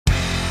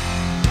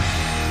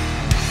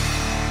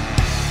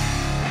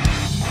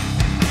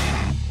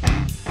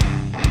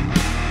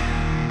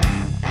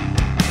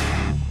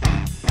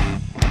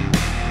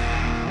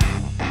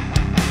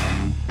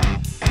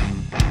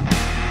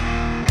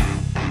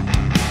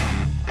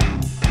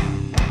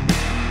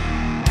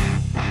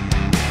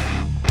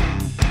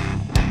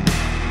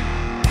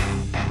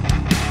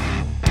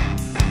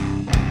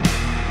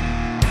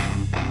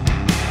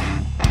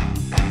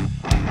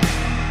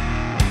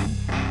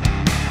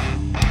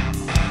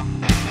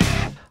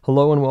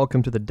Hello and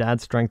welcome to the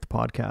Dad Strength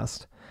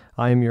Podcast.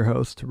 I am your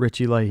host,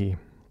 Richie Leahy.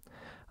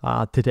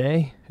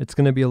 Today, it's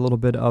going to be a little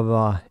bit of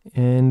a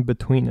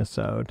in-between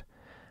episode.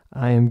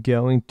 I am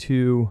going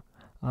to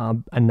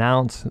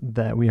announce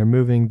that we are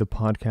moving the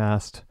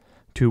podcast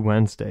to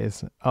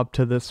Wednesdays. Up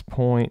to this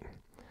point,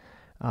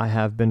 I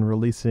have been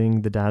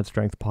releasing the Dad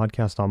Strength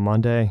Podcast on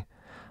Monday,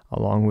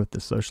 along with the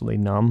Socially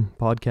Numb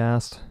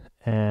podcast.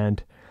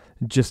 And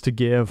just to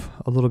give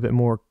a little bit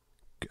more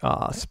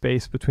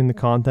space between the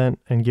content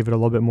and give it a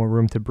little bit more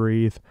room to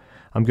breathe,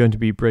 I'm going to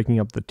be breaking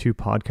up the two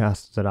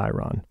podcasts that I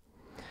run.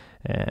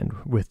 And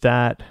with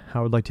that,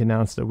 I would like to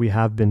announce that we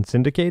have been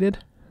syndicated.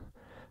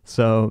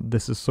 So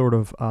this is sort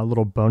of a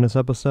little bonus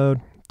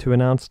episode to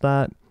announce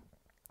that.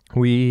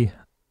 We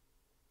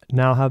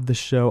now have the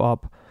show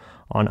up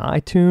on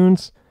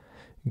iTunes,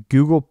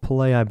 Google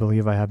Play, I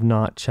believe. I have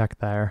not checked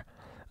there,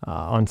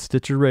 on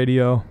Stitcher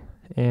Radio,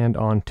 and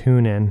on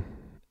TuneIn.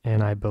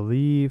 And I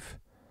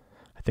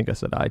think I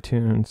said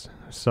iTunes.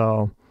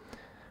 So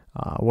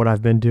what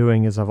I've been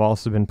doing is I've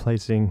also been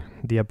placing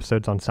the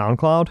episodes on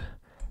SoundCloud.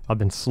 I've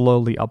been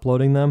slowly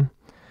uploading them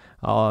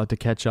to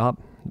catch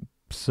up.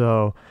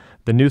 So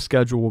the new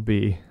schedule will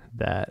be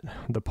that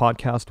the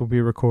podcast will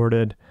be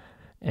recorded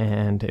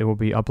and it will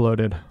be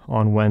uploaded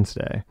on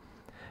Wednesday.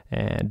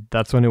 And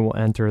that's when it will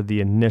enter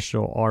the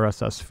initial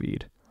RSS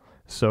feed.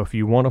 So if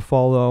you want to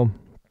follow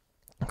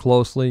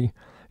closely,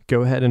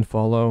 go ahead and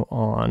follow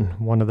on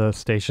one of those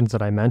stations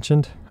that I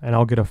mentioned, and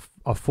I'll get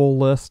a full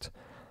list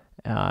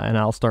and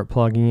I'll start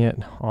plugging it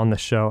on the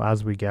show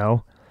as we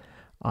go.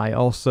 I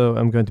also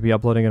am going to be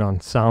uploading it on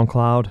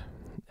SoundCloud,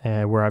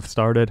 where I've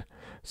started.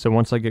 So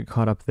once I get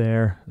caught up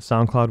there,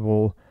 SoundCloud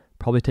will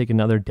probably take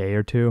another day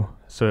or two.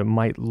 So it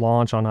might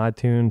launch on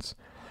iTunes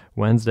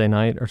Wednesday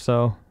night or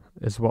so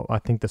is what I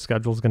think the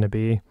schedule is going to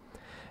be.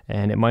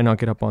 And it might not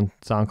get up on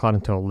SoundCloud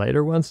until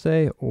later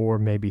Wednesday or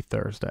maybe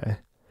Thursday.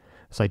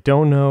 So I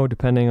don't know,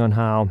 depending on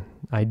how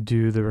I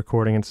do the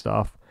recording and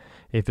stuff,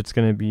 if it's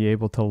going to be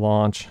able to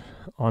launch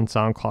on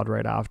SoundCloud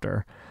right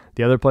after.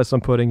 The other place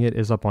I'm putting it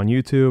is up on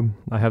YouTube.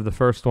 I have the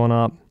first one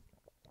up,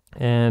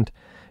 and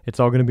it's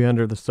all going to be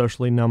under the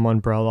Socially Numb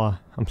umbrella.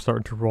 I'm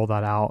starting to roll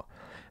that out,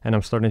 and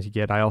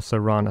I also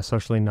run a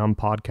Socially Numb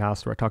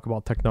podcast where I talk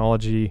about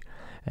technology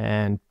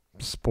and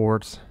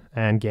sports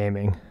and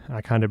gaming.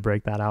 I kind of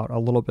break that out a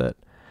little bit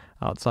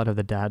outside of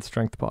the Dad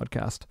Strength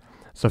Podcast.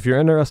 So if you're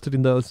interested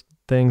in those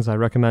things, I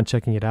recommend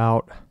checking it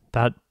out.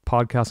 That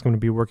podcast, I'm going to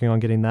be working on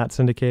getting that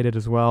syndicated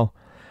as well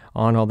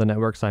on all the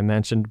networks I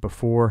mentioned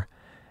before.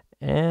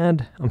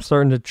 And I'm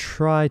starting to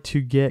try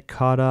to get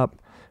caught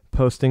up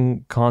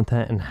posting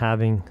content and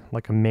having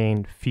like a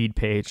main feed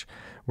page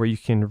where you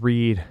can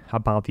read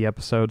about the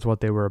episodes, what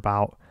they were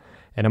about.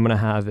 And I'm going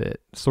to have it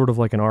sort of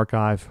like an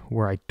archive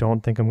where I don't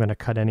think I'm going to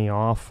cut any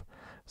off.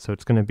 So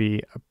it's going to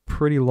be a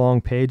pretty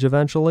long page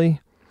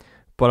eventually,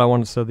 but I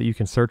want it so that you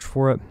can search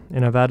for it.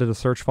 And I've added a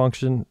search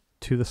function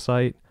to the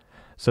site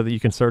so that you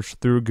can search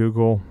through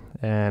Google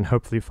and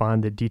hopefully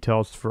find the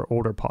details for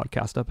older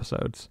podcast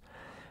episodes.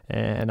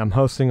 And I'm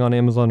hosting on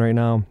Amazon right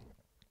now,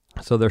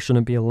 so there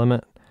shouldn't be a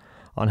limit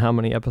on how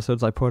many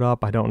episodes I put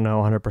up. I don't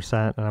know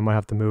 100%, and I might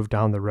have to move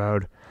down the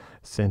road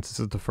since this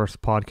is the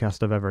first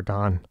podcast I've ever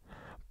done.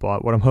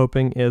 But what I'm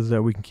hoping is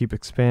that we can keep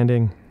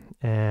expanding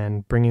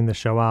and bringing the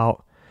show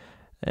out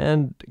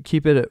and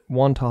keep it at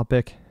one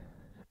topic.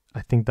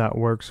 I think that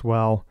works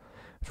well.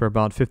 For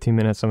about 15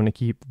 minutes, I'm going to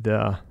keep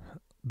the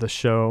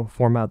show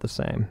format the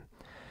same.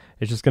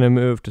 It's just going to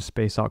move to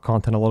space out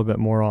content a little bit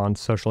more on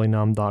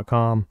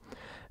sociallynumb.com,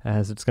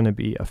 as it's going to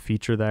be a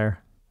feature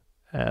there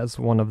as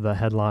one of the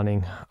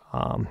headlining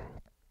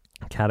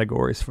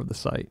categories for the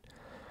site.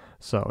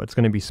 So it's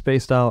going to be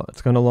spaced out.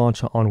 It's going to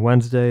launch on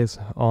Wednesdays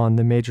on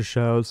the major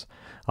shows.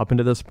 Up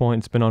until this point,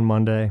 it's been on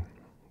Monday.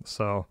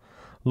 So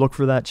look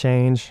for that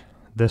change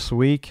this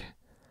week.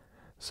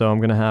 So I'm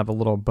going to have a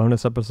little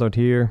bonus episode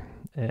here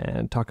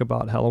and talk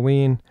about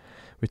Halloween.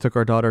 We took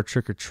our daughter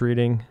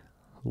trick-or-treating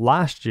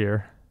last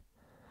year.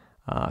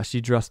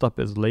 She dressed up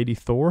as Lady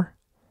Thor,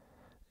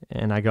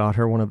 and I got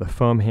her one of the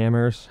foam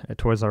hammers at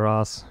Toys R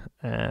Us,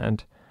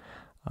 and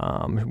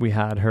we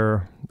had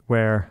her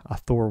wear a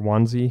Thor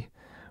onesie,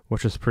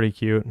 which was pretty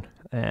cute,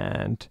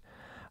 and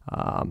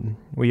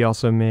we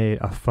also made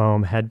a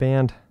foam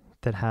headband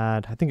that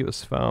had, I think it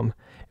was foam,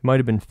 it might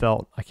have been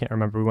felt, I can't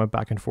remember, we went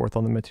back and forth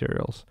on the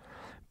materials,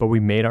 but we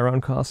made our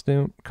own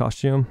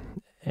costume,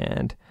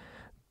 and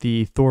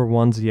the Thor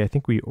onesie, I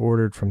think we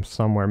ordered from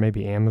somewhere,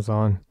 maybe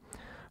Amazon,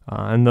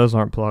 and those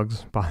aren't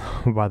plugs,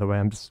 by the way.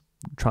 I'm just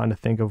trying to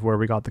think of where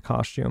we got the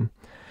costume,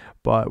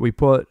 but we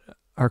put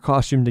our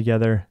costume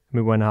together.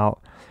 We went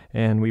out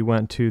and we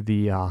went to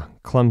the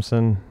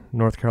Clemson,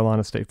 North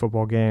Carolina State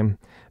football game.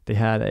 They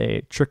had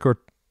a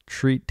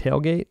trick-or-treat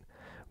tailgate,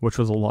 which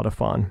was a lot of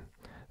fun.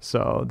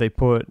 So they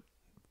put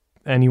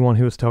anyone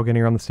who was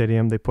tailgating around the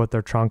stadium, they put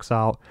their trunks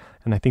out,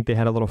 and I think they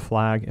had a little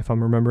flag, if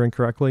I'm remembering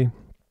correctly.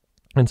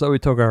 And so we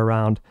took her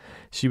around.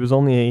 She was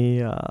only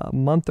a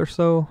month or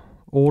so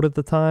old at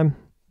the time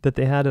that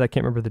they had it. I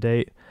can't remember the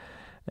date.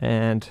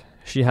 And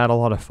she had a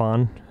lot of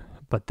fun.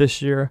 But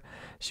this year,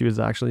 she was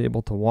actually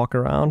able to walk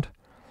around,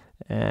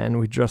 and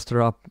we dressed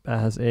her up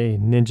as a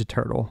Ninja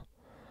Turtle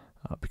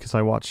because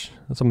I watch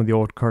some of the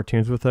old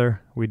cartoons with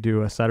her. We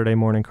do a Saturday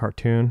morning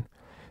cartoon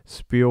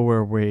spiel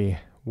where we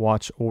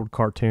watch old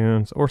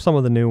cartoons or some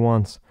of the new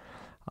ones.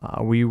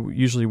 We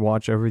usually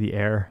watch over the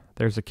air.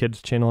 There's a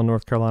kids channel in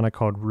North Carolina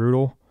called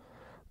Rudel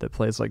that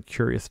plays like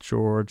Curious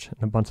George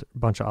and a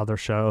bunch of other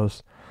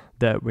shows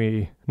that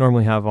we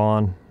normally have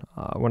on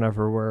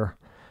whenever we're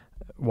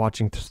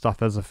watching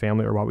stuff as a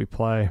family or while we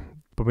play.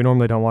 But we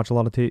normally don't watch a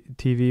lot of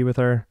TV with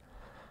her.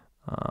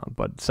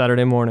 But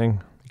Saturday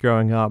morning,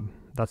 growing up,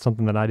 that's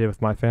something that I did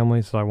with my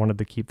family, so I wanted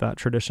to keep that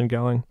tradition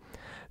going.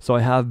 So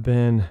I have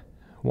been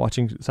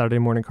watching Saturday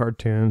morning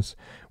cartoons.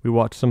 We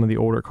watched some of the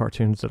older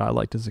cartoons that I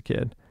liked as a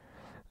kid,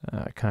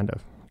 kind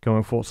of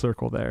going full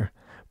circle there.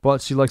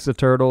 But she likes the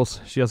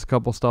turtles. She has a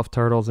couple stuffed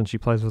turtles, and she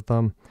plays with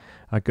them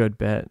a good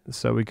bit.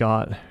 So we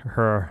got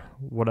her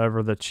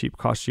whatever the cheap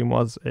costume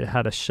was. It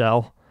had a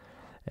shell,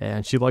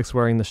 and she likes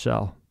wearing the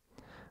shell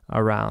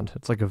around.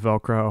 It's like a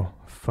Velcro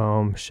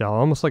foam shell,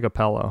 almost like a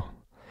pillow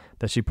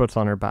that she puts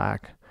on her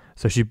back.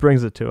 So she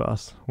brings it to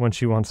us when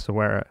she wants to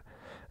wear it.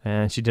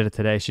 And she did it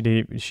today. She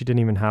didn't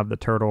even have the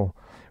turtle.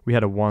 We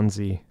had a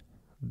onesie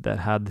that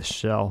had the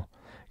shell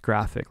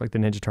graphic, like the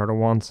Ninja Turtle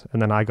ones.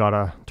 And then I got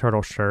a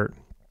turtle shirt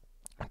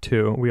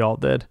too. We all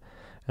did.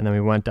 And then we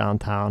went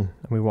downtown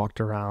and we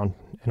walked around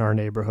in our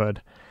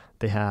neighborhood.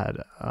 They had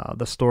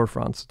the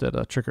storefronts did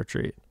a trick or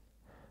treat.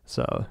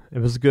 So it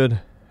was a good,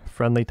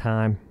 friendly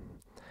time.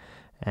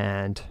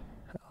 And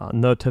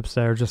no tips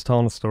there, just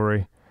telling a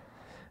story.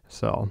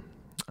 So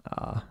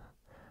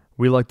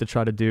we like to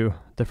try to do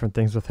different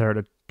things with her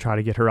to try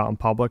to get her out in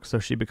public so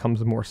she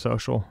becomes more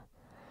social.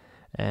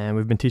 And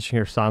we've been teaching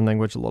her sign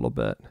language a little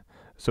bit.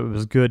 So it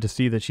was good to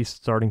see that she's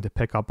starting to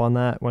pick up on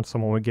that. When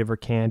someone would give her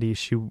candy,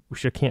 she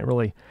can't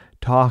really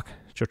talk.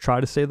 She'll try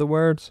to say the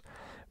words,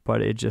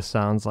 but it just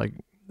sounds like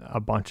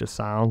a bunch of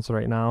sounds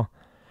right now.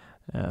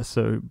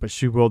 But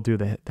she will do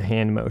the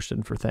hand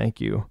motion for thank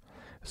you.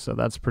 So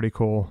that's pretty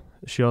cool.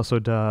 She also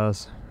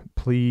does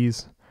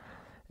please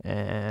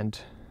and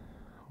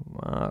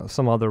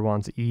some other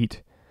ones,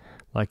 eat.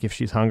 Like if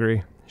she's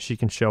hungry, she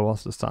can show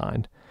us the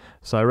sign.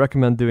 So I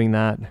recommend doing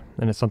that,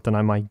 and it's something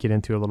I might get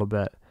into a little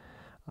bit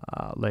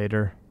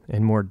later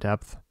in more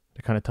depth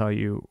to kind of tell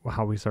you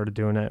how we started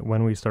doing it,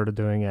 when we started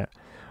doing it.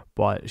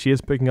 But she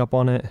is picking up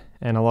on it,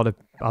 and a lot of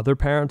other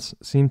parents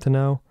seem to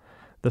know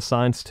the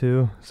signs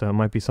too, so it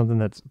might be something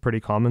that's pretty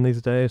common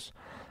these days.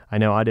 I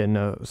know I didn't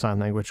know sign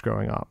language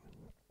growing up,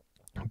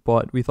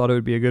 but we thought it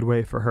would be a good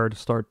way for her to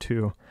start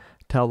to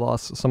tell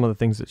us some of the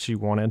things that she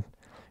wanted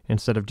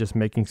instead of just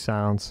making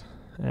sounds,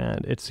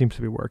 and it seems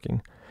to be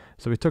working.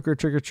 So we took her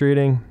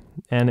trick-or-treating,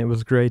 and it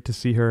was great to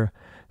see her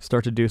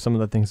start to do some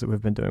of the things that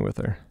we've been doing with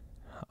her.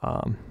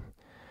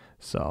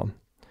 So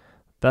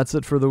that's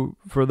it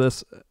for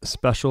this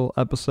special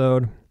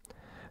episode.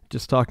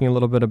 Just talking a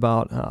little bit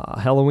about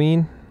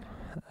Halloween,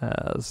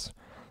 as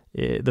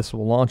this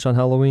will launch on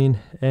Halloween,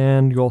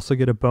 and you also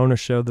get a bonus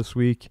show this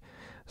week.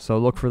 So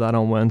look for that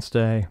on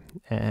Wednesday,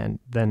 and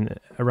then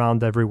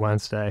around every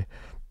Wednesday.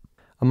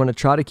 I'm going to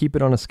try to keep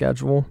it on a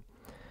schedule.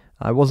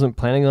 I wasn't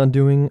planning on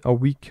doing a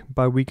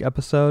week-by-week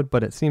episode,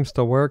 but it seems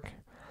to work,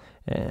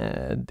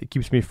 and it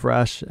keeps me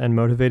fresh and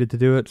motivated to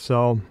do it.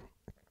 So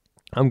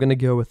I'm going to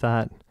go with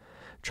that.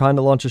 Trying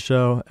to launch a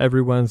show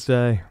every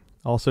Wednesday.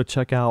 Also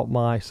check out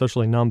my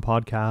Socially Numb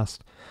podcast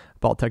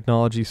about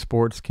technology,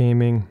 sports,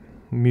 gaming,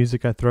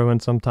 music I throw in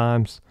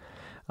sometimes,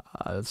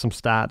 some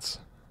stats,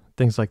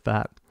 things like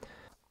that.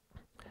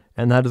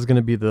 And that is going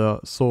to be the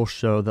sole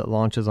show that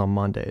launches on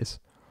Mondays.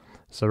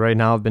 So right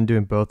now I've been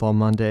doing both on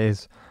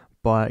Mondays,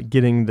 but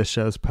getting the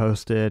shows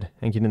posted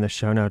and getting the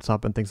show notes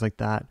up and things like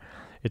that,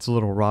 it's a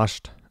little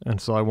rushed.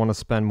 And so I want to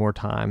spend more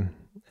time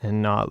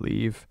and not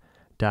leave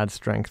Dad's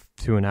Strength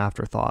to an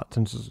afterthought,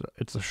 since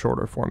it's a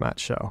shorter format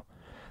show.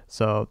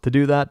 So to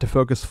do that, to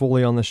focus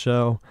fully on the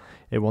show,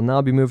 it will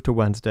now be moved to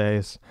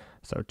Wednesdays.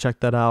 So check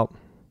that out.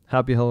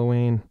 Happy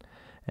Halloween.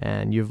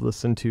 And you've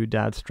listened to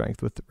Dad's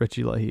Strength with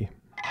Richie Leahy.